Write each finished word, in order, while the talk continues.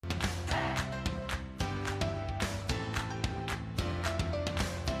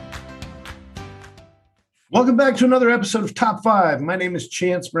Welcome back to another episode of Top 5. My name is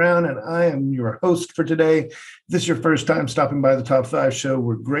Chance Brown, and I am your host for today. If this is your first time stopping by the Top 5 show,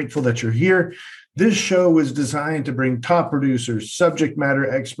 we're grateful that you're here. This show was designed to bring top producers, subject matter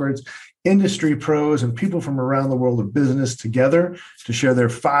experts, industry pros, and people from around the world of business together to share their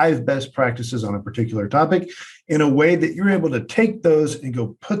 5 best practices on a particular topic in a way that you're able to take those and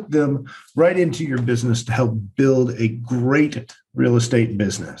go put them right into your business to help build a great real estate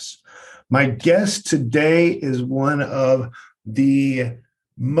business. My guest today is one of the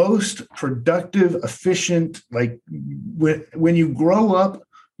most productive, efficient, when you grow up,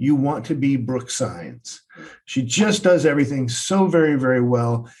 you want to be Brooke Sines. She just does everything so very, very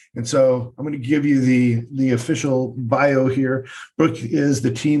well. And so I'm going to give you the official bio here. Brooke is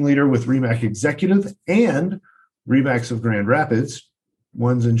the team leader with RE/MAX Executive and RE/MAX of Grand Rapids.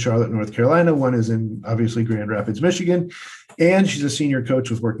 One's in Charlotte, North Carolina. One is in, obviously, Grand Rapids, Michigan. And she's a senior coach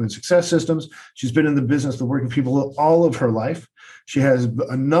with Workman Success Systems. She's been in the business of working with people all of her life. She has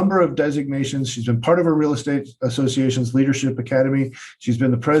a number of designations. She's been part of a real estate association's leadership academy. She's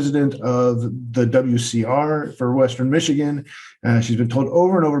been the president of the WCR for Western Michigan. She's been told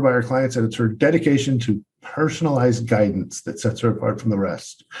over and over by her clients that it's her dedication to personalized guidance that sets her apart from the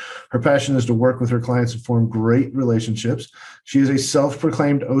rest. Her passion is to work with her clients and form great relationships. She is a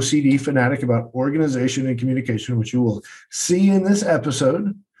self-proclaimed OCD fanatic about organization and communication, which you will see in this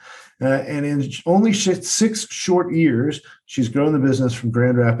episode. And in only 6 short years, she's grown the business from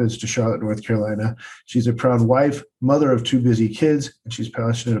Grand Rapids to Charlotte, North Carolina. She's a proud wife, mother of 2 busy kids, and she's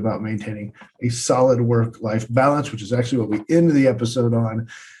passionate about maintaining a solid work-life balance, which is actually what we end the episode on.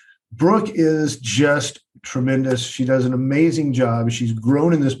 Brooke is just tremendous. She does an amazing job. She's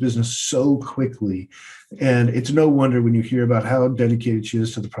grown in this business so quickly. And it's no wonder when you hear about how dedicated she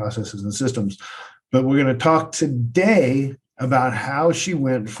is to the processes and systems. But we're going to talk today about how she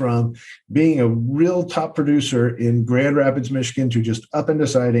went from being a real top producer in Grand Rapids, Michigan, to just up and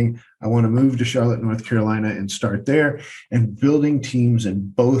deciding, I want to move to Charlotte, North Carolina and start there, and building teams in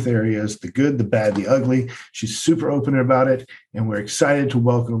both areas, the good, the bad, the ugly. She's super open about it, and we're excited to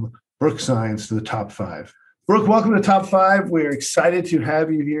welcome Brooke Sines to the Top 5. Brooke, welcome to Top 5. We're excited to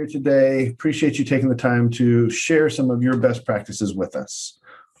have you here today. Appreciate you taking the time to share some of your best practices with us.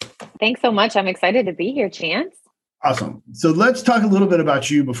 Thanks so much. I'm excited to be here, Chance. Awesome. So let's talk a little bit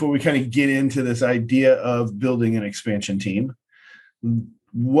about you before we kind of get into this idea of building an expansion team.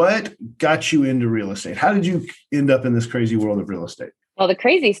 What got you into real estate? How did you end up in this crazy world of real estate? Well, the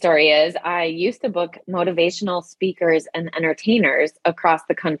crazy story is I used to book motivational speakers and entertainers across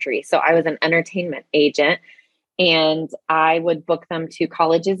the country. So I was an entertainment agent, and I would book them to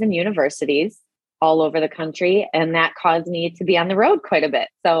colleges and universities all over the country. And that caused me to be on the road quite a bit.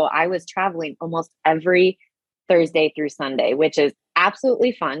 So I was traveling almost every Thursday through Sunday, which is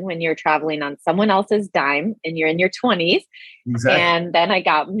absolutely fun when you're traveling on someone else's dime and you're in your 20s. Exactly. And then I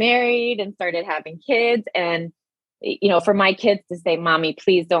got married and started having kids. And, for my kids to say, Mommy,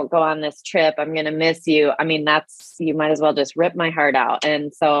 please don't go on this trip, I'm going to miss you. I mean, you might as well just rip my heart out.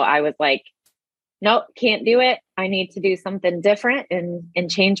 And so I was like, nope, can't do it. I need to do something different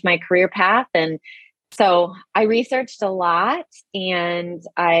and change my career path. And so I researched a lot, and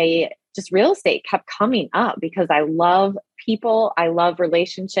real estate kept coming up because I love people. I love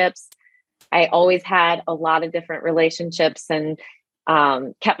relationships. I always had a lot of different relationships and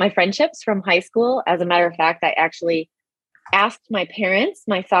kept my friendships from high school. As a matter of fact, I actually asked my parents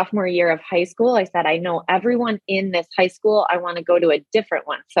my sophomore year of high school. I said, I know everyone in this high school. I want to go to a different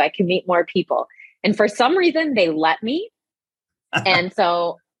one so I can meet more people. And for some reason, they let me. And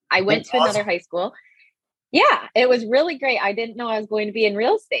so I went to another high school. Yeah, it was really great. I didn't know I was going to be in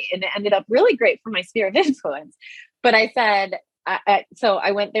real estate, and it ended up really great for my sphere of influence. But I said, so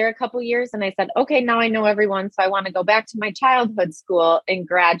I went there a couple years, and I said, okay, now I know everyone. So I want to go back to my childhood school and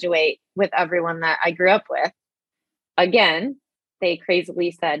graduate with everyone that I grew up with. Again, they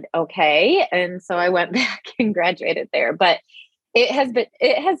crazily said, okay. And so I went back and graduated there. But it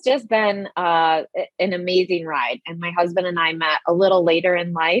has just been an amazing ride. And my husband and I met a little later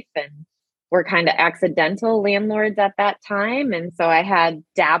in life, and we're kind of accidental landlords at that time. And so I had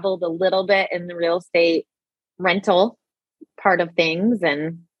dabbled a little bit in the real estate rental part of things.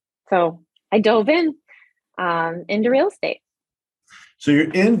 And so I dove into real estate. So you're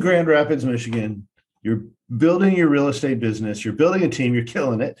in Grand Rapids, Michigan. You're building your real estate business. You're building a team. You're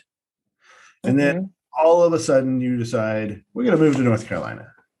killing it. And then all of a sudden you decide, we're going to move to North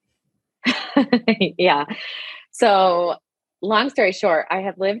Carolina. Yeah. So long story short, I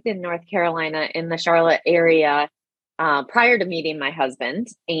had lived in North Carolina in the Charlotte area prior to meeting my husband,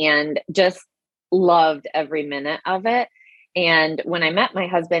 and just loved every minute of it. And when I met my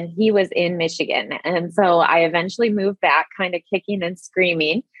husband, he was in Michigan. And so I eventually moved back, kind of kicking and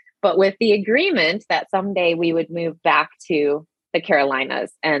screaming, but with the agreement that someday we would move back to the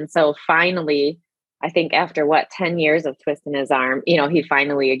Carolinas. And so finally, I think after 10 years of twisting his arm, he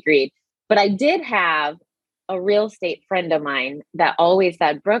finally agreed. But I did have a real estate friend of mine that always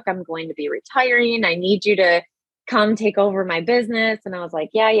said, Brooke, I'm going to be retiring. I need you to come take over my business. And I was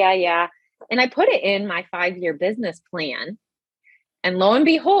like, yeah. And I put it in my 5-year business plan. And lo and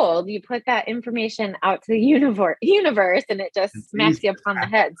behold, you put that information out to the universe and it just smacks you upon the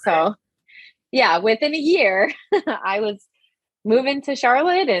head. So yeah, within a year, I was moving to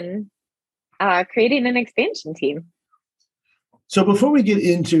Charlotte and creating an expansion team. So before we get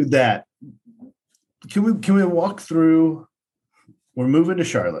into that, can we walk through, we're moving to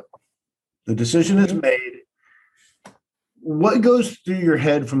Charlotte. The decision is made. What goes through your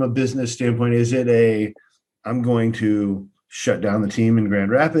head from a business standpoint? Is it I'm going to shut down the team in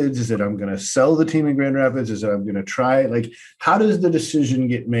Grand Rapids? Is it I'm going to sell the team in Grand Rapids? Is it I'm going to try? Like, how does the decision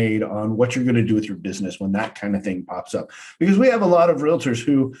get made on what you're going to do with your business when that kind of thing pops up? Because we have a lot of realtors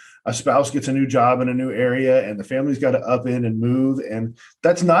who a spouse gets a new job in a new area and the family's got to up in and move. And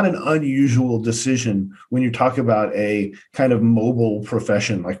that's not an unusual decision when you talk about a kind of mobile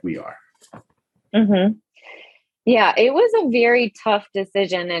profession like we are. Mm-hmm. Yeah, it was a very tough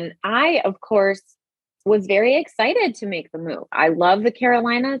decision. And I, of course, was very excited to make the move. I love the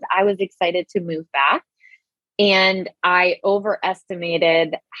Carolinas. I was excited to move back. And I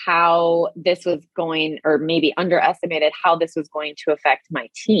overestimated how this was going, or maybe underestimated how this was going to affect my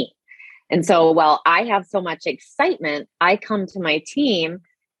team. And so while I have so much excitement, I come to my team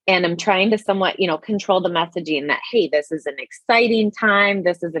and I'm trying to somewhat, control the messaging that, hey, this is an exciting time.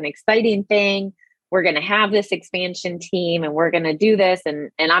 This is an exciting thing. We're going to have this expansion team and we're going to do this.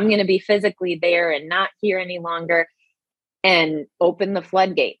 And I'm going to be physically there and not here any longer, and open the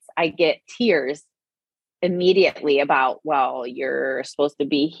floodgates. I get tears immediately about, well, you're supposed to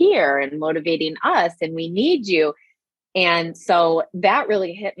be here and motivating us and we need you. And so that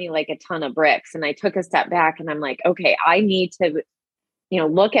really hit me like a ton of bricks. And I took a step back and I'm like, okay, I need to,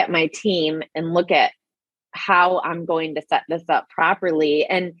 look at my team and look at how I'm going to set this up properly.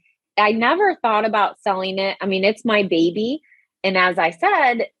 And I never thought about selling it. I mean, it's my baby. And as I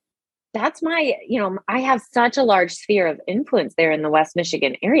said, that's my, I have such a large sphere of influence there in the West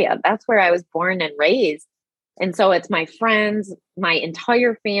Michigan area. That's where I was born and raised. And so it's my friends, my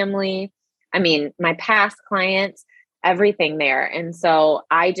entire family. I mean, my past clients, everything there. And so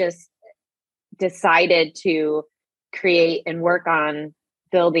I just decided to create and work on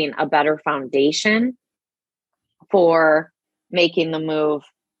building a better foundation for making the move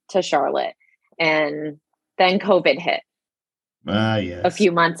to Charlotte. And then COVID hit Yes. a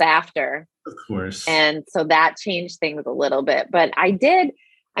few months after. Of course. And so that changed things a little bit. But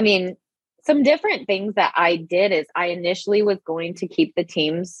some different things that I did is I initially was going to keep the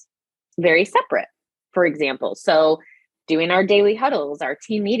teams very separate, for example. So doing our daily huddles, our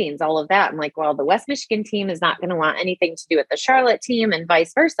team meetings, all of that. I'm like, well, the West Michigan team is not going to want anything to do with the Charlotte team and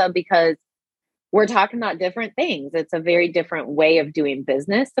vice versa, because we're talking about different things. It's a very different way of doing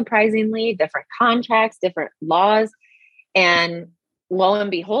business, surprisingly, different contracts, different laws. And lo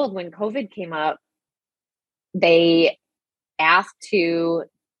and behold, when COVID came up, they asked to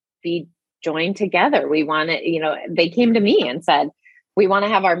be joined together. We wanted, they came to me and said, we want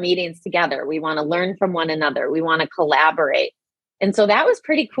to have our meetings together. We want to learn from one another. We want to collaborate. And so that was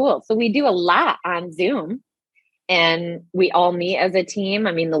pretty cool. So we do a lot on Zoom. And we all meet as a team.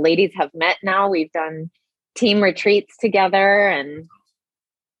 I mean, the ladies have met now. We've done team retreats together. And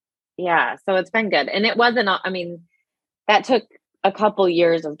yeah, so it's been good. And it wasn't, that took a couple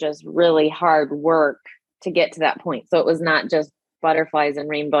years of just really hard work to get to that point. So it was not just butterflies and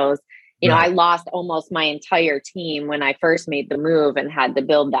rainbows. I lost almost my entire team when I first made the move and had to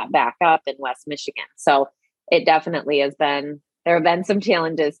build that back up in West Michigan. So it definitely there have been some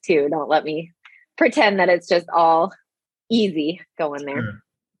challenges too. Don't let me pretend that it's just all easy going there.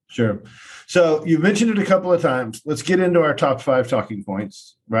 Sure. So you mentioned it a couple of times. Let's get into our top 5 talking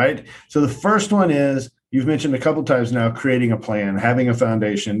points, right? So the first one is, you've mentioned a couple of times now, creating a plan, having a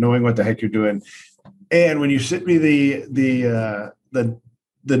foundation, knowing what the heck you're doing. And when you sent me the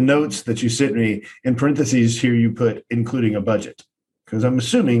notes that you sent me, in parentheses here, you put including a budget, because I'm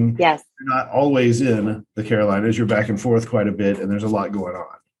assuming yes, you're not always in the Carolinas. You're back and forth quite a bit, and there's a lot going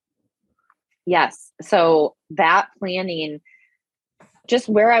on. Yes. So that planning, just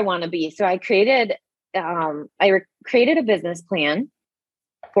where I want to be. So I created a business plan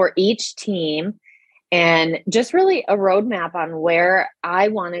for each team. and just really a roadmap on where I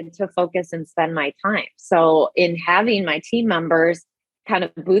wanted to focus and spend my time. So in having my team members kind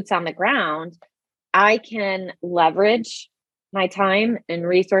of boots on the ground, I can leverage my time and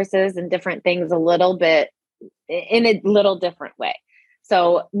resources and different things a little bit in a little different way.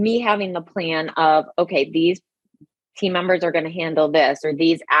 So me having the plan of, okay, these team members are going to handle this, or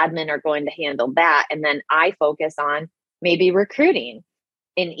these admin are going to handle that. And then I focus on maybe recruiting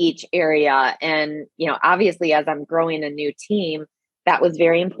in each area. And, obviously as I'm growing a new team, that was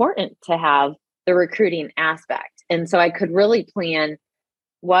very important to have the recruiting aspect. And so I could really plan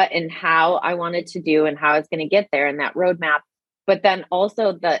what and how I wanted to do and how I was going to get there in that roadmap. But then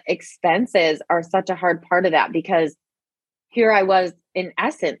also the expenses are such a hard part of that, because here I was in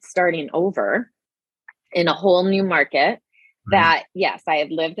essence starting over in a whole new market that, yes, I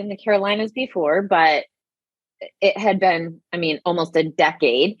had lived in the Carolinas before, but it had been, almost a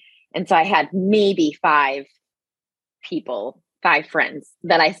decade. And so I had maybe 5 friends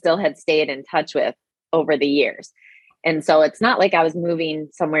that I still had stayed in touch with over the years. And so it's not like I was moving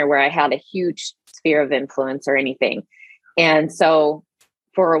somewhere where I had a huge sphere of influence or anything. And so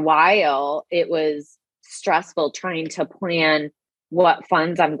for a while, it was stressful trying to plan what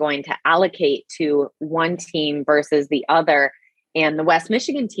funds I'm going to allocate to one team versus the other. And the West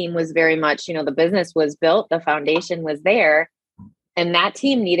Michigan team was very much, the business was built, the foundation was there, and that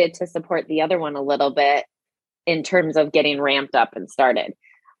team needed to support the other one a little bit in terms of getting ramped up and started.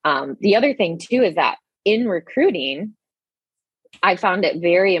 The other thing too is that in recruiting, I found it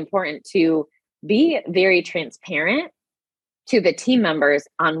very important to be very transparent to the team members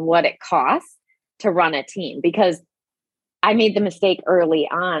on what it costs to run a team, because I made the mistake early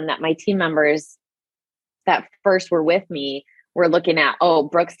on that my team members that first were with me were looking at, oh,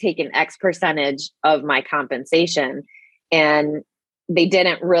 Brooke's taking X percentage of my compensation. And they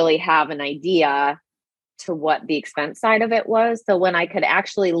didn't really have an idea to what the expense side of it was. So when I could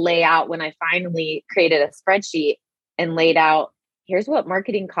actually lay out, when I finally created a spreadsheet and laid out, here's what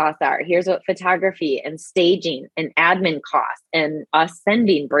marketing costs are, here's what photography and staging and admin costs, and us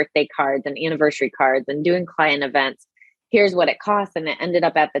sending birthday cards and anniversary cards and doing client events, here's what it costs. And it ended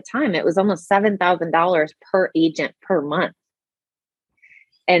up at the time, it was almost $7,000 per agent per month.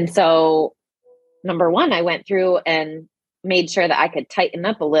 And so number one, I went through and made sure that I could tighten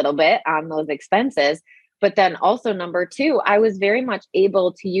up a little bit on those expenses. But then also number two, I was very much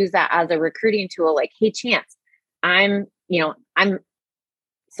able to use that as a recruiting tool. Like, hey, Chance, I'm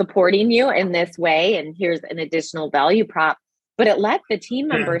supporting you in this way, and here's an additional value prop. But it let the team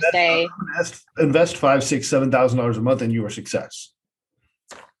members say, invest $5,000, $6,000, $7,000 a month in your success.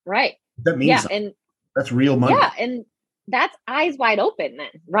 Right. That means and that's real money. Yeah. And that's eyes wide open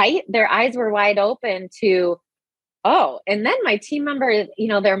then, right? Their eyes were wide open to, oh, and then my team members,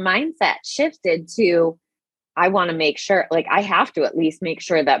 their mindset shifted to, I want to make sure, like, I have to at least make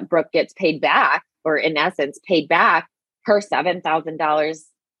sure that Brooke gets paid back, or in essence, paid back her $7,000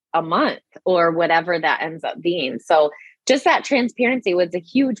 a month or whatever that ends up being. So just that transparency was a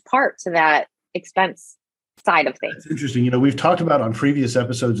huge part to that expense side of things. That's interesting. We've talked about on previous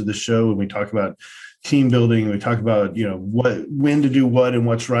episodes of the show, when we talk about team building, we talk about, when to do what and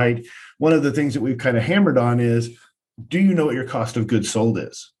what's right. One of the things that we've kind of hammered on is, do you know what your cost of goods sold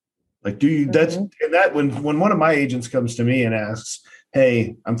is? Like, do you, that's, and that when one of my agents comes to me and asks,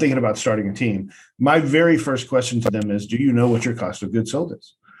 hey, I'm thinking about starting a team, my very first question to them is, do you know what your cost of goods sold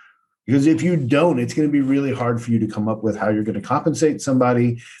is? Because if you don't, it's going to be really hard for you to come up with how you're going to compensate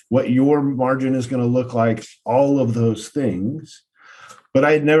somebody, what your margin is going to look like, all of those things. But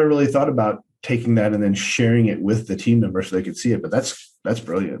I had never really thought about taking that and then sharing it with the team members so they could see it. But that's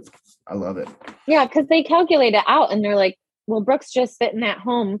brilliant. I love it. Yeah, because they calculate it out and they're like, well, Brooke's just sitting at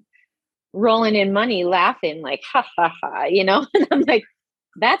home rolling in money, laughing like, ha, ha, ha, And I'm like,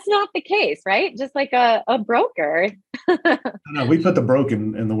 that's not the case, right? Just like a broker. No, we put the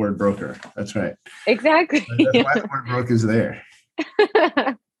broken in the word broker. That's right. Exactly. That's why the word broke is there.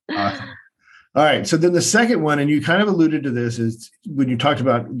 Awesome. All right. So then the second one, and you kind of alluded to this, is when you talked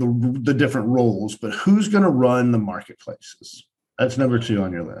about the different roles, but who's going to run the marketplaces? That's number 2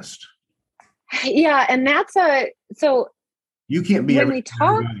 on your list. Yeah. And so you can't be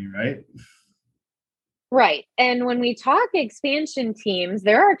everybody, right? Right. And when we talk expansion teams,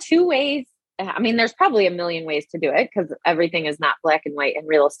 there are 2 ways. There's probably a million ways to do it because everything is not black and white in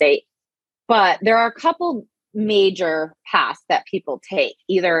real estate. But there are a couple major paths that people take.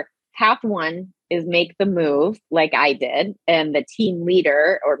 Either path 1 is make the move like I did, and the team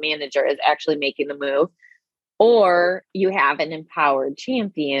leader or manager is actually making the move. Or you have an empowered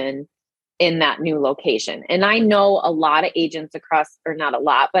champion in that new location. And I know a lot of agents across, or not a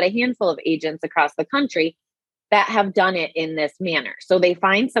lot, but a handful of agents across the country that have done it in this manner. So they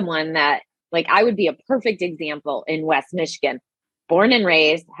find someone that, like, I would be a perfect example in West Michigan, born and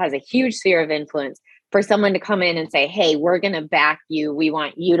raised, has a huge sphere of influence, for someone to come in and say, hey, we're going to back you. We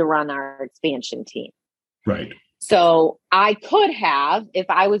want you to run our expansion team. Right. So I could have, if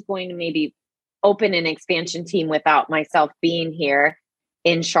I was going to maybe open an expansion team without myself being here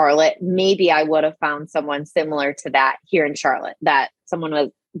in Charlotte, maybe I would have found someone similar to that here in Charlotte, that someone was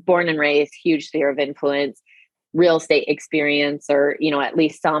born and raised, huge sphere of influence, real estate experience, or, at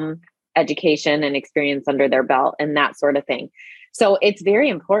least some education and experience under their belt and that sort of thing. So it's very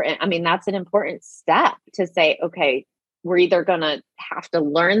important. I mean, that's an important step to say, okay, we're either going to have to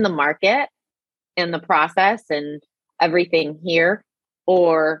learn the market and the process and everything here,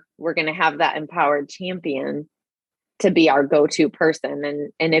 or we're going to have that empowered champion to be our go-to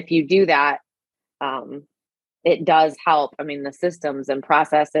person. And if you do that, it does help. I mean, the systems and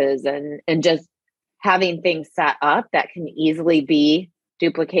processes and just having things set up that can easily be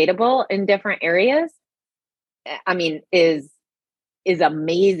duplicatable in different areas, I mean, is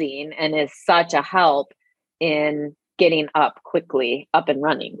amazing and is such a help in getting up and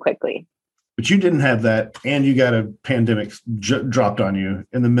running quickly. But you didn't have that, and you got a pandemic dropped on you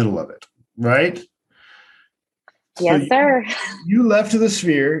in the middle of it, right? Yes, sir. You left the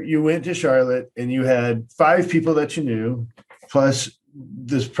Sphere, you went to Charlotte, and you had 5 people that you knew, plus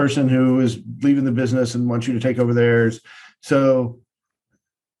this person who is leaving the business and wants you to take over theirs. So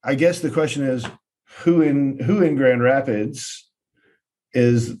I guess the question is, who in Grand Rapids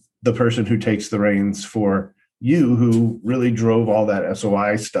is the person who takes the reins for you, who really drove all that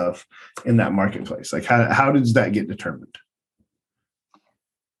SOI stuff in that marketplace? Like, how does that get determined?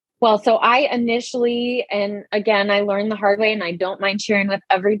 Well, so I initially, and again, I learned the hard way, and I don't mind sharing with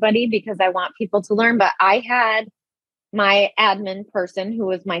everybody because I want people to learn, but I had my admin person, who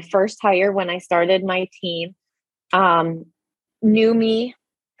was my first hire when I started my team, knew me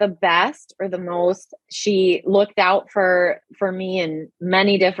the best or the most. She looked out for me in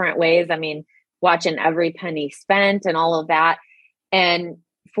many different ways. I mean, watching every penny spent and all of that. And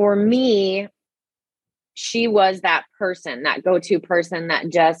for me, she was that person, that go-to person that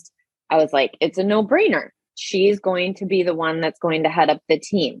just, I was like, it's a no-brainer. She's going to be the one that's going to head up the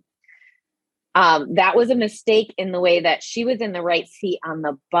team. That was a mistake in the way that she was in the right seat on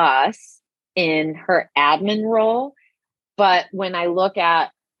the bus in her admin role. But when I look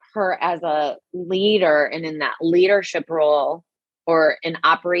at her as a leader and in that leadership role, or an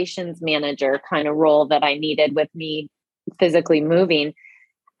operations manager kind of role that I needed with me physically moving,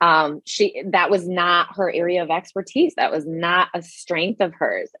 that was not her area of expertise. That was not a strength of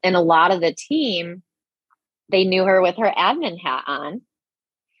hers. And a lot of the team, they knew her with her admin hat on.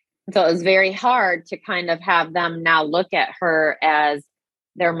 So it was very hard to kind of have them now look at her as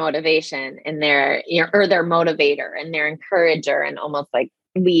their motivation and their motivator and their encourager and almost like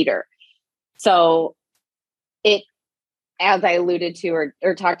leader. So it, as I alluded to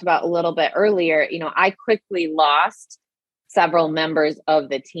or talked about a little bit earlier, I quickly lost several members of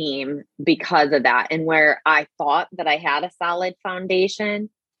the team because of that. And where I thought that I had a solid foundation,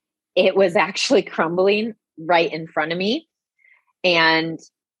 it was actually crumbling right in front of me and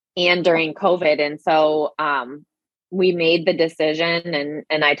during COVID. And so we made the decision,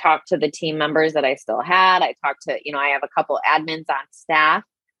 and I talked to the team members that I still had. I talked to, I have a couple admins on staff.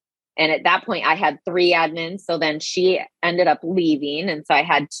 And at that point I had 3 admins. So then she ended up leaving. And so I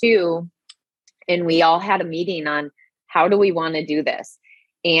had 2, and we all had a meeting on how do we want to do this?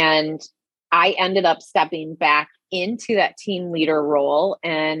 And I ended up stepping back into that team leader role.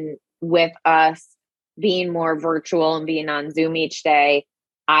 And with us being more virtual and being on Zoom each day,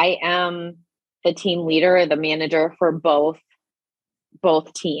 I am the team leader, the manager for both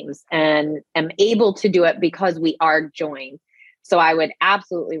teams, and am able to do it because we are joined. So I would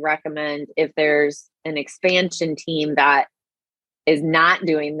absolutely recommend, if there's an expansion team that is not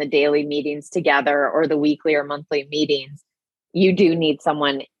doing the daily meetings together or the weekly or monthly meetings, you do need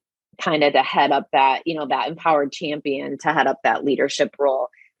someone kind of to head up that, that empowered champion to head up that leadership role.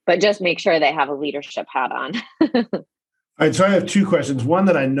 But just make sure they have a leadership hat on. All right. So I have 2 questions. One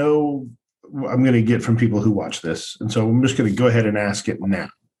that I know I'm going to get from people who watch this. And so I'm just going to go ahead and ask it now.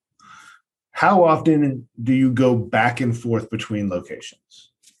 How often do you go back and forth between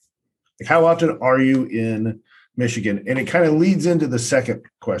locations? Like, how often are you in Michigan? And it kind of leads into the second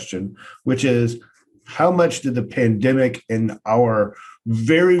question, which is, how much did the pandemic and our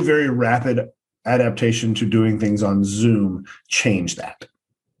very, very rapid adaptation to doing things on Zoom change that?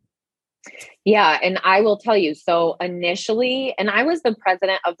 Yeah. And I will tell you, so initially, and I was the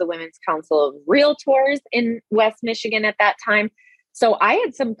president of the Women's Council of Realtors in West Michigan at that time. So I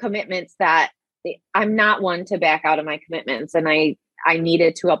had some commitments that I'm not one to back out of my commitments. And I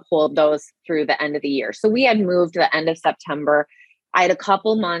needed to uphold those through the end of the year. So we had moved to the end of September. I had a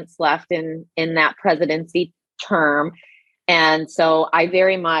couple months left in that presidency term. And so I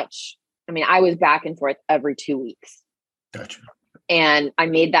very much, I mean, I was back and forth every 2 weeks. Gotcha. And I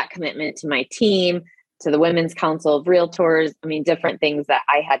made that commitment to my team, to the Women's Council of Realtors. I mean, different things that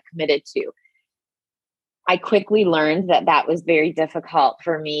I had committed to. I quickly learned that that was very difficult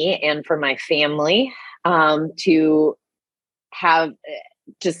for me and for my family to have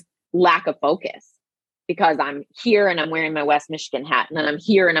just lack of focus, because I'm here and I'm wearing my West Michigan hat, and then I'm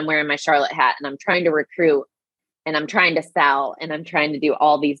here and I'm wearing my Charlotte hat, and I'm trying to recruit and I'm trying to sell and I'm trying to do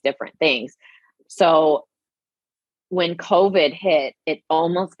all these different things. So when COVID hit, it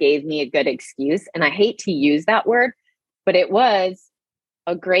almost gave me a good excuse. And I hate to use that word, but it was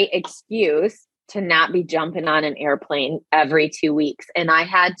a great excuse to not be jumping on an airplane every 2 weeks. And I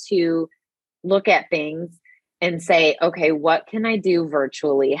had to look at things and say, okay, what can I do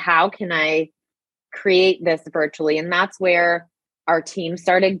virtually? How can I create this virtually? And that's where our team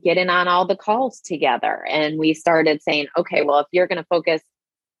started getting on all the calls together. And we started saying, okay, well, if you're going to focus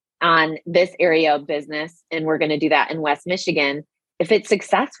on this area of business and we're going to do that in West Michigan, if it's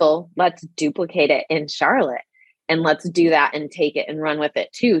successful, let's duplicate it in Charlotte, and let's do that and take it and run with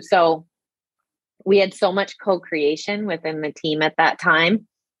it too. So we had so much co-creation within the team at that time,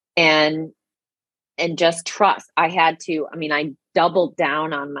 and just trust. I doubled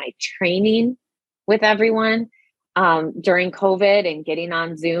down on my training with everyone during COVID and getting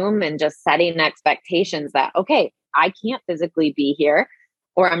on Zoom and just setting expectations that, okay, I can't physically be here,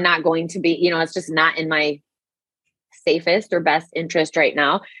 or I'm not going to be, it's just not in my safest or best interest right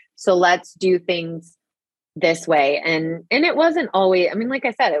now. So let's do things this way. And it wasn't always, like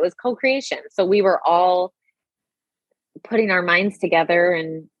I said, it was co-creation. So we were all putting our minds together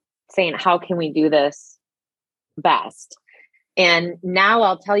and saying, how can we do this best? And now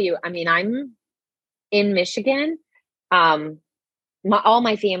I'll tell you, I'm in Michigan. All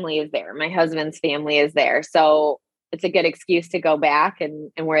my family is there. My husband's family is there. So it's a good excuse to go back, and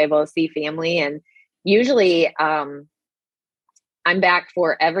we're able to see family. And usually I'm back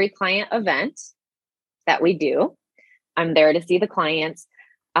for every client event that we do. I'm there to see the clients.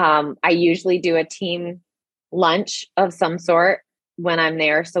 I usually do a team lunch of some sort when I'm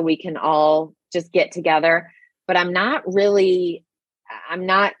there, so we can all just get together. But I'm not working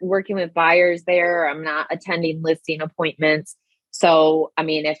with buyers there. I'm not attending listing appointments. So,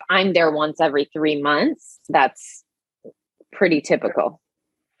 if I'm there once every 3 months, that's pretty typical.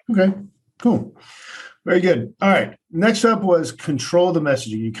 Okay, cool. Very good. All right. Next up was control the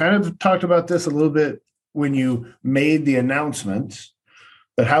messaging. You kind of talked about this a little bit when you made the announcements,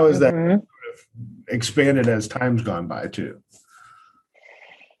 but how has that expanded as time's gone by too?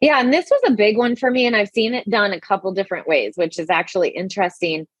 Yeah. And this was a big one for me, and I've seen it done a couple different ways, which is actually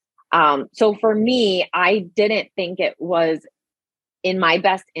interesting. So for me, I didn't think it was in my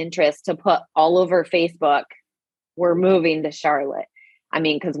best interest to put all over Facebook, we're moving to Charlotte.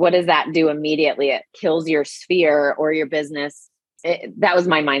 Because what does that do immediately? It kills your sphere or your business. That was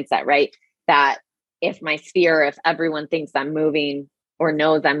my mindset, right? That if everyone thinks I'm moving or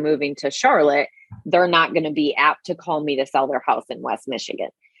knows I'm moving to Charlotte, they're not going to be apt to call me to sell their house in West Michigan.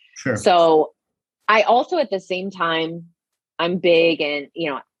 Sure. So I also, at the same time, I'm big, and,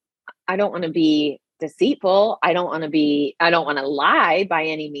 I don't want to be deceitful. I don't want to lie by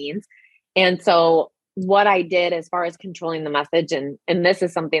any means. And so what I did as far as controlling the message, and this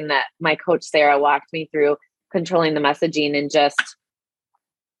is something that my coach, Sarah, walked me through, controlling the messaging and just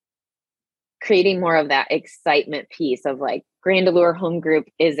creating more of that excitement piece of like, Grand Allure Home Group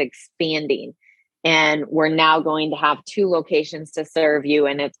is expanding, and we're now going to have 2 locations to serve you.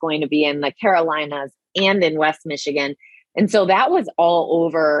 And it's going to be in the Carolinas and in West Michigan. And so that was all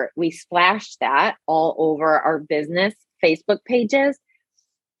over. We splashed that all over our business Facebook pages,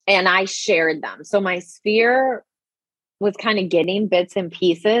 and I shared them. So my sphere was kind of getting bits and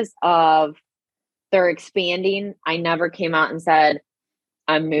pieces of they're expanding. I never came out and said,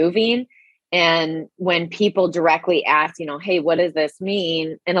 I'm moving. And when people directly ask, hey, what does this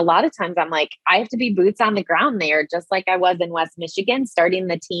mean? And a lot of times I'm like, I have to be boots on the ground there, just like I was in West Michigan, starting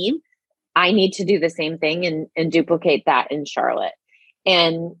the team. I need to do the same thing and duplicate that in Charlotte.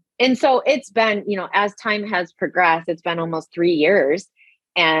 And so it's been, as time has progressed, it's been almost 3 years.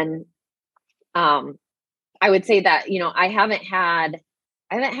 And I would say that, I haven't had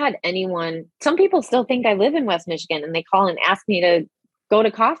anyone, some people still think I live in West Michigan, and they call and ask me to go to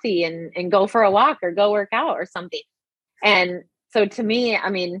coffee and go for a walk or go work out or something. And so to me,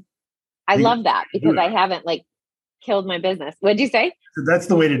 I mean, I love that because I haven't like killed my business. What'd you say? That's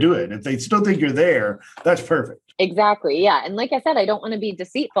the way to do it. If they still think you're there, that's perfect. Exactly. Yeah. And like I said, I don't want to be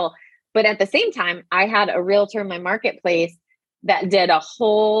deceitful, but at the same time, I had a realtor in my marketplace that did a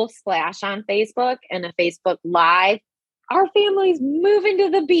whole splash on Facebook and a Facebook Live. Our family's moving to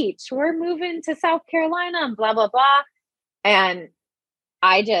the beach. We're moving to South Carolina and blah, blah, blah. And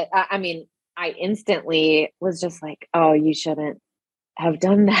I mean, I instantly was just like, oh, you shouldn't have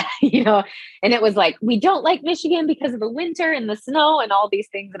done that, and it was like, we don't like Michigan because of the winter and the snow and all these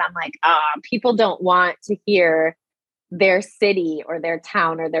things. And I'm like, people don't want to hear their city or their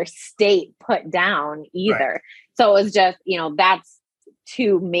town or their state put down either. Right. So it was just, that's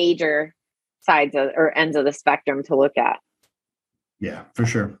two major sides or ends of the spectrum to look at. Yeah, for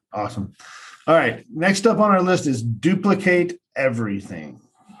sure. Awesome. All right. Next up on our list is duplicate everything.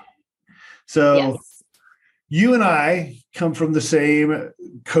 So yes. You and I come from the same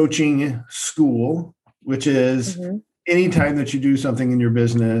coaching school, which is anytime that you do something in your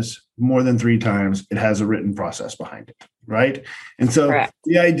business more than 3 times, it has a written process behind it, right? And so Correct.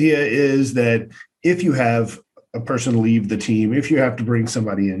 The idea is that if you have a person leave the team, if you have to bring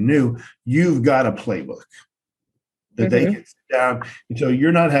somebody in new, you've got a playbook that they can sit down. And so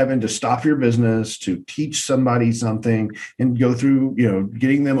you're not having to stop your business to teach somebody something and go through,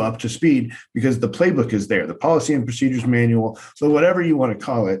 getting them up to speed because the playbook is there, the policy and procedures manual. So whatever you want to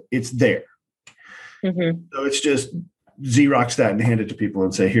call it, it's there. So it's just Xerox that and hand it to people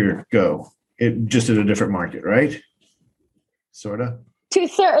and say, here, go. It just in a different market, right? Sort of. To a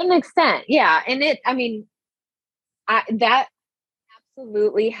certain extent. Yeah. And that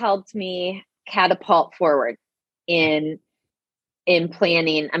absolutely helped me catapult forward in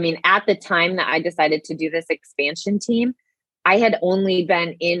planning. I mean, at the time that I decided to do this expansion team, I had only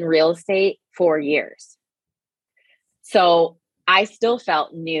been in real estate 4 years. So I still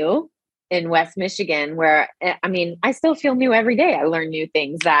felt new in West Michigan where, I still feel new every day. I learn new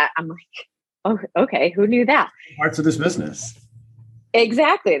things that I'm like, oh, okay, who knew that? Parts of this business.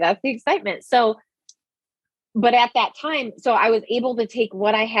 Exactly. That's the excitement. So, but at that time, so I was able to take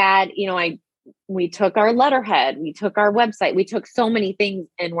what I had, we took our letterhead, we took our website, we took so many things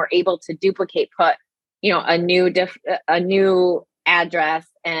and were able to duplicate, put, a new address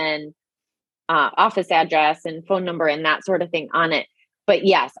and office address and phone number and that sort of thing on it. But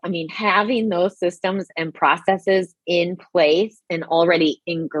yes, having those systems and processes in place and already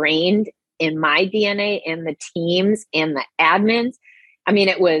ingrained in my DNA and the teams and the admins,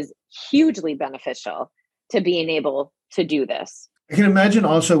 it was hugely beneficial to being able to do this. I can imagine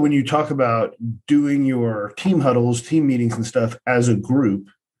also when you talk about doing your team huddles, team meetings and stuff as a group,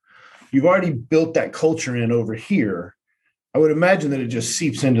 you've already built that culture in over here. I would imagine that it just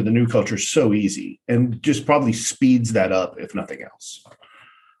seeps into the new culture so easy and just probably speeds that up, if nothing else.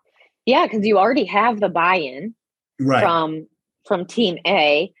 Yeah, because you already have the buy-in from team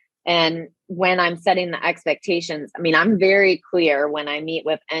A. And when I'm setting the expectations, I'm very clear when I meet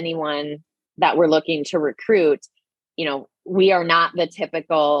with anyone that we're looking to recruit, we are not the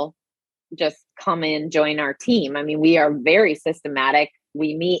typical just come in, join our team. We are very systematic.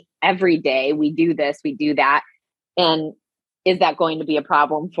 We meet every day. We do this, we do that. And is that going to be a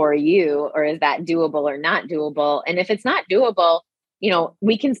problem for you? Or is that doable or not doable? And if it's not doable,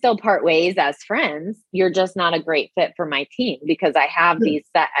 we can still part ways as friends. You're just not a great fit for my team because I have these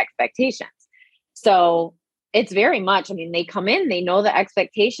set expectations. So it's very much, they come in, they know the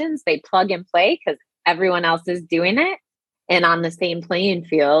expectations, they plug and play because everyone else is doing it and on the same playing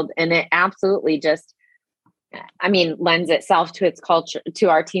field. And it absolutely just, lends itself to its culture, to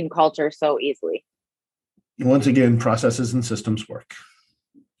our team culture so easily. Once again, processes and systems work.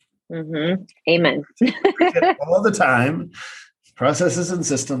 Amen. All the time, processes and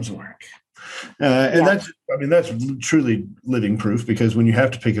systems work. And that's truly living proof because when you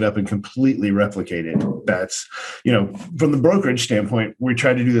have to pick it up and completely replicate it, that's, from the brokerage standpoint, we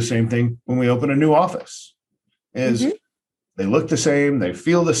try to do the same thing when we open a new office. They look the same, they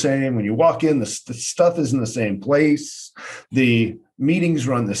feel the same. When you walk in, the stuff is in the same place. The meetings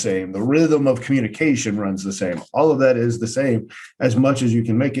run the same. The rhythm of communication runs the same. All of that is the same as much as you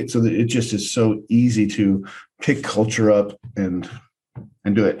can make it so that it just is so easy to pick culture up and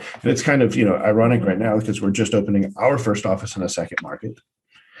do it. And it's kind of, ironic right now because we're just opening our first office in a second market.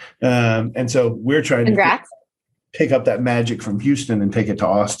 And so we're trying to pick up that magic from Houston and take it to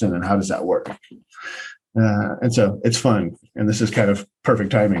Austin. And how does that work? And so it's fun. And this is kind of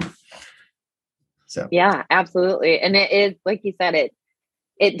perfect timing. So, yeah, absolutely. And it is, like you said,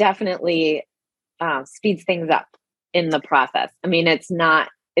 it definitely speeds things up in the process. I mean, it's not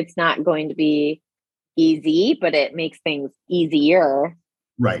going to be easy, but it makes things easier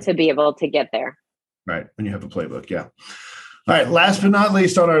Right. to be able to get there. Right. When you have a playbook. Yeah. All right. Last but not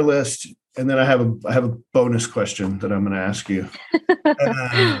least on our list, and then I have a bonus question that I'm going to ask you.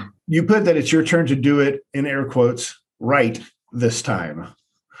 You put that it's your turn to do it, in air quotes, right this time.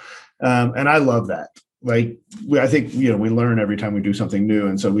 And I love that. Like, I think, we learn every time we do something new.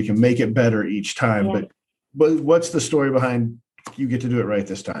 And so we can make it better each time. Yeah. But what's the story behind you get to do it right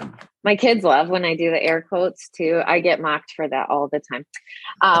this time? My kids love when I do the air quotes too. I get mocked for that all the time.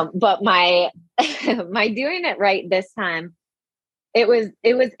 But my doing it right this time, it was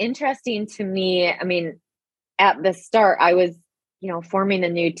interesting to me. I mean, at the start, I was, forming a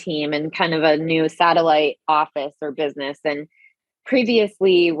new team and kind of a new satellite office or business. And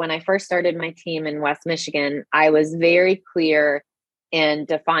previously, when I first started my team in West Michigan, I was very clear and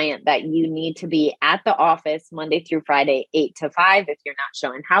defiant that you need to be at the office Monday through Friday, 8 to 5. If you're not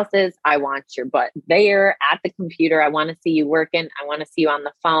showing houses, I want your butt there at the computer. I want to see you working. I want to see you on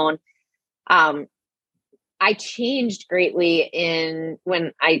the phone. I changed greatly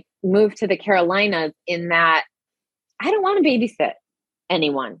when I moved to the Carolinas, in that I don't want to babysit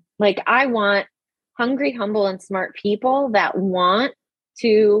anyone. Like, I want hungry, humble, and smart people that want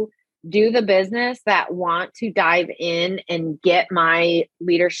to do the business, that want to dive in and get my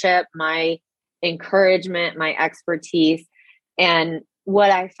leadership, my encouragement, my expertise. And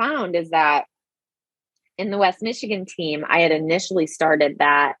what I found is that in the West Michigan team, I had initially started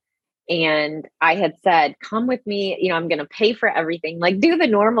that, and I had said, come with me, I'm going to pay for everything, like do the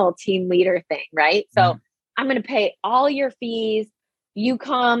normal team leader thing, right? So I'm going to pay all your fees. You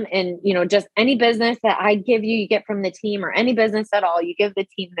come and, just any business that I give you, you get from the team, or any business at all, you give the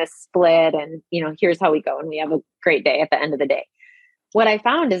team this split, and, here's how we go. And we have a great day at the end of the day. What I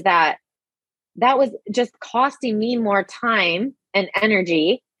found is that was just costing me more time and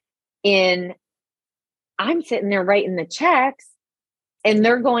energy I'm sitting there writing the checks, and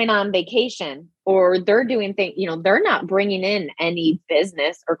they're going on vacation, or they're doing things, they're not bringing in any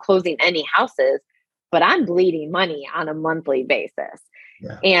business or closing any houses, but I'm bleeding money on a monthly basis.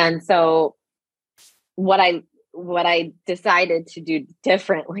 Yeah. And so what I decided to do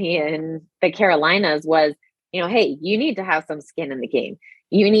differently in the Carolinas was, hey, you need to have some skin in the game.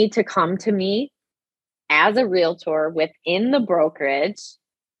 You need to come to me as a realtor within the brokerage.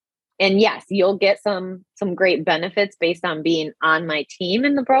 And yes, you'll get some great benefits based on being on my team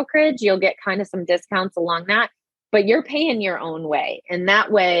in the brokerage. You'll get kind of some discounts along that, but you're paying your own way. And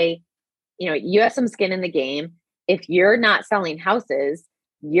that way, you have some skin in the game. If you're not selling houses,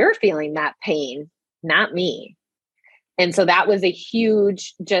 you're feeling that pain, not me. And so that was a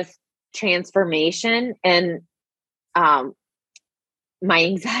huge just transformation. And my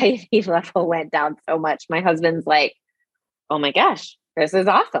anxiety level went down so much. My husband's like, oh my gosh, this is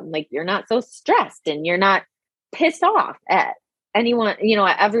awesome. Like, you're not so stressed and you're not pissed off at anyone,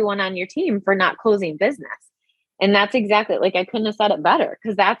 at everyone on your team for not closing business. And that's exactly, like, I couldn't have said it better,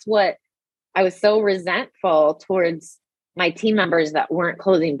 because that's what I was so resentful towards my team members that weren't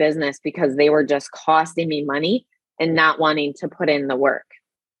closing business because they were just costing me money and not wanting to put in the work.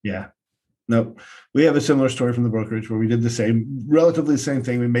 Yeah. No, we have a similar story from the brokerage where we did relatively the same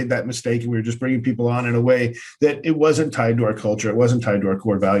thing. We made that mistake, and we were just bringing people on in a way that it wasn't tied to our culture. It wasn't tied to our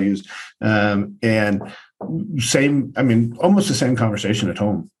core values. And almost the same conversation at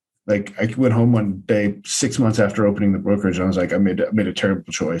home. Like, I went home one day, 6 months after opening the brokerage, and I was like, I made a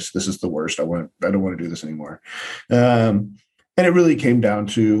terrible choice. This is the worst. I don't want to do this anymore. And it really came down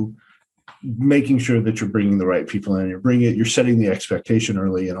to making sure that you're bringing the right people in. You're setting the expectation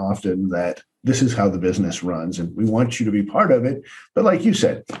early and often that this is how the business runs, and we want you to be part of it. But like you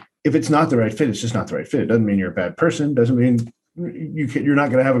said, if it's not the right fit, it's just not the right fit. It doesn't mean you're a bad person. Doesn't mean you're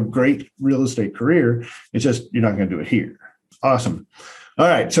not going to have a great real estate career. It's just, you're not going to do it here. Awesome. All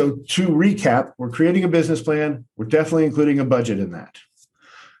right. So to recap, we're creating a business plan. We're definitely including a budget in that.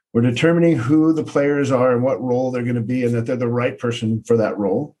 We're determining who the players are and what role they're going to be, and that they're the right person for that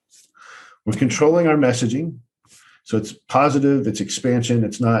role. We're controlling our messaging. So it's positive, it's expansion.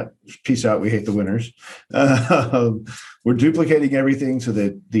 It's not peace out, we hate the winners. We're duplicating everything so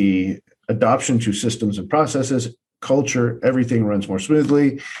that the adoption to systems and processes, culture, everything runs more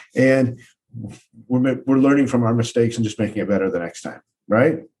smoothly. And we're learning from our mistakes and just making it better the next time,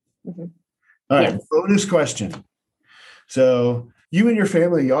 right? Mm-hmm. All right, yes. Bonus question. So you and your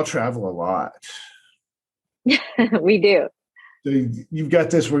family, y'all travel a lot. We do. So you've got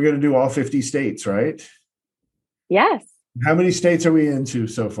this, we're going to do all 50 states, right? Yes. How many states are we into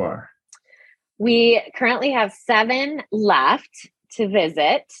so far? We currently have 7 left to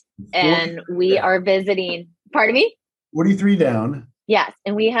visit, and we are visiting, pardon me? 43 down. Yes.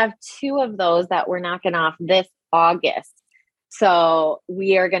 And we have 2 of those that we're knocking off this August. So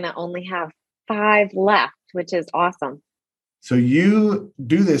we are going to only have 5 left, which is awesome. So you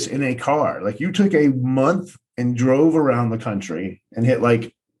do this in a car. Like you took a month and drove around the country and hit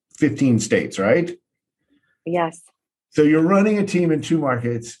like 15 states, right? Yes. So you're running a team in 2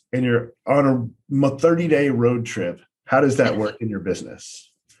 markets and you're on a 30-day road trip. How does that work in your business?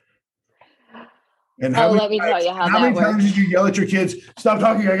 And let me tell you how many times did you yell at your kids, stop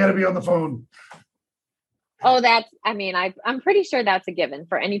talking, I got to be on the phone? Oh, I'm pretty sure that's a given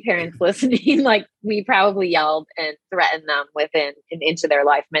for any parents listening. Like we probably yelled and threatened them within an inch of their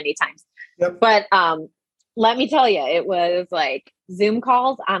life many times. Yep. But let me tell you, it was like Zoom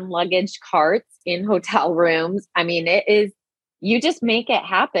calls on luggage carts in hotel rooms. I mean, it is, you just make it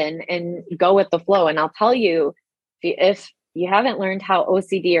happen and go with the flow. And I'll tell you, if you haven't learned how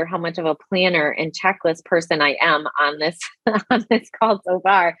OCD or how much of a planner and checklist person I am on this on this call so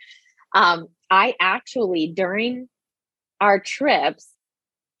far, I actually, during our trips,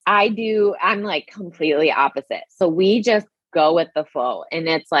 I'm like completely opposite. So we just go with the flow. And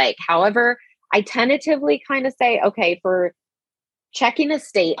it's like, however, I tentatively kind of say, okay, for checking a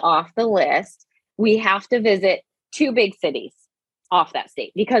state off the list, we have to visit 2 big cities off that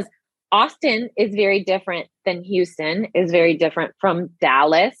state, because Austin is very different than Houston, is very different from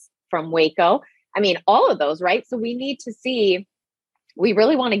Dallas, from Waco. I mean, all of those, right? So we need to see, we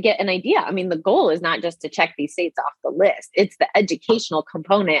really want to get an idea. I mean, the goal is not just to check these states off the list. It's the educational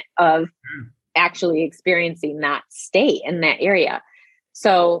component of actually experiencing that state in that area.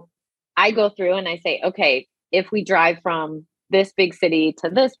 So I go through and I say, okay, if we drive from this big city to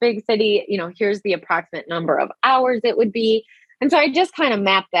this big city, here's the approximate number of hours it would be. And so I just kind of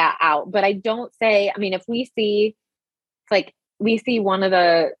map that out, but I don't say, I mean, if we see one of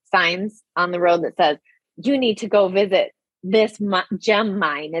the signs on the road that says, you need to go visit this gem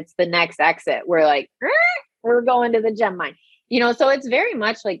mine, it's the next exit. We're like, we're going to the gem mine, so it's very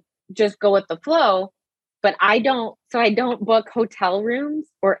much like just go with the flow. But I don't book hotel rooms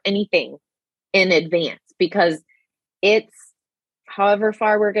or anything in advance, because it's however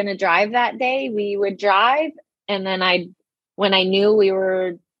far we're going to drive that day, we would drive. And then when I knew we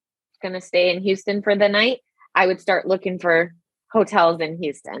were going to stay in Houston for the night, I would start looking for hotels in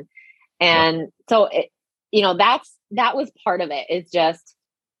Houston. And so that was part of it, is just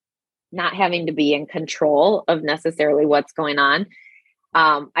not having to be in control of necessarily what's going on.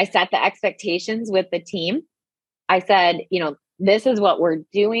 I set the expectations with the team. I said, this is what we're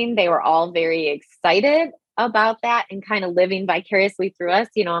doing. They were all very excited about that and kind of living vicariously through us.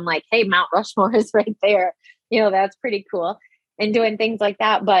 I'm like, hey, Mount Rushmore is right there. That's pretty cool, and doing things like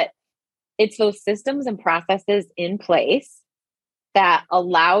that. But it's those systems and processes in place that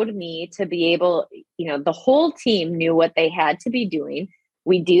allowed me to be able, the whole team knew what they had to be doing.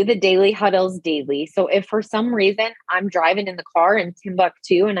 We do the daily huddles daily. So if for some reason I'm driving in the car in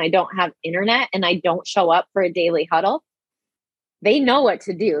Timbuktu and I don't have internet and I don't show up for a daily huddle, they know what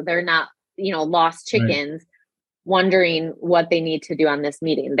to do. They're not, lost chickens wondering what they need to do on this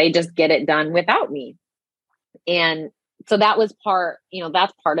meeting. They just get it done without me. And so that was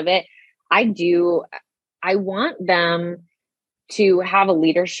that's part of it. I want them to have a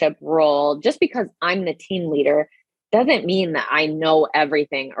leadership role. Just because I'm the team leader doesn't mean that I know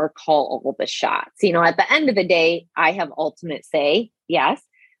everything or call all the shots. At the end of the day, I have ultimate say, yes,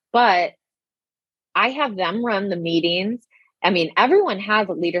 but I have them run the meetings. I mean, everyone has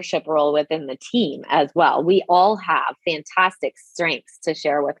a leadership role within the team as well. We all have fantastic strengths to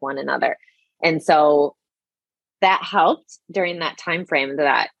share with one another. And so that helped during that time frame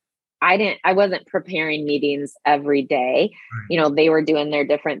that I wasn't preparing meetings every day. They were doing their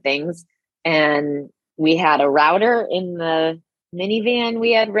different things. And we had a router in the minivan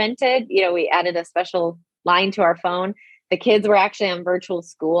we had rented. We added a special line to our phone. The kids were actually on virtual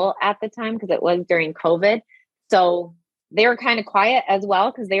school at the time because it was during COVID. So they were kind of quiet as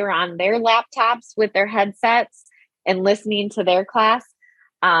well because they were on their laptops with their headsets and listening to their class.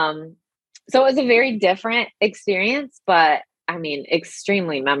 So it was a very different experience, but I mean,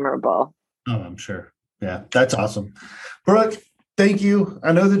 extremely memorable. Oh, I'm sure. Yeah, that's awesome. Brooke, thank you.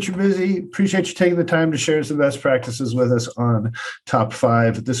 I know that you're busy. Appreciate you taking the time to share some best practices with us on Top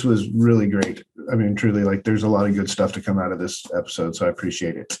 5. This was really great. I mean, truly, there's a lot of good stuff to come out of this episode, so I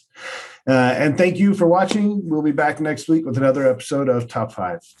appreciate it. And thank you for watching. We'll be back next week with another episode of Top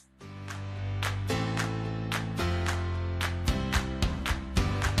 5.